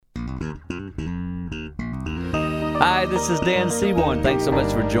Hi, this is Dan Seaborn. Thanks so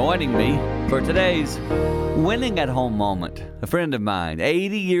much for joining me for today's winning at home moment. A friend of mine,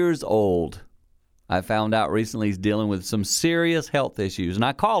 80 years old. I found out recently he's dealing with some serious health issues, and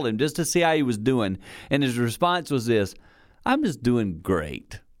I called him just to see how he was doing, and his response was this: I'm just doing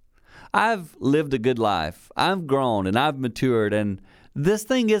great. I've lived a good life. I've grown and I've matured, and this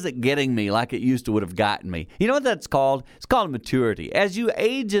thing isn't getting me like it used to would have gotten me. You know what that's called? It's called maturity. As you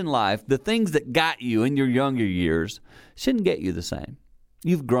age in life, the things that got you in your younger years shouldn't get you the same.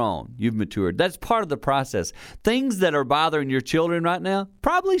 You've grown. You've matured. That's part of the process. Things that are bothering your children right now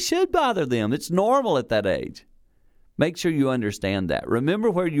probably should bother them. It's normal at that age. Make sure you understand that. Remember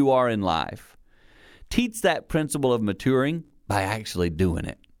where you are in life. Teach that principle of maturing by actually doing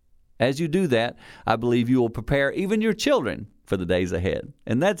it. As you do that, I believe you will prepare even your children for the days ahead.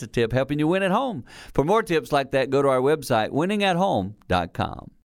 And that's a tip helping you win at home. For more tips like that, go to our website, winningathome.com.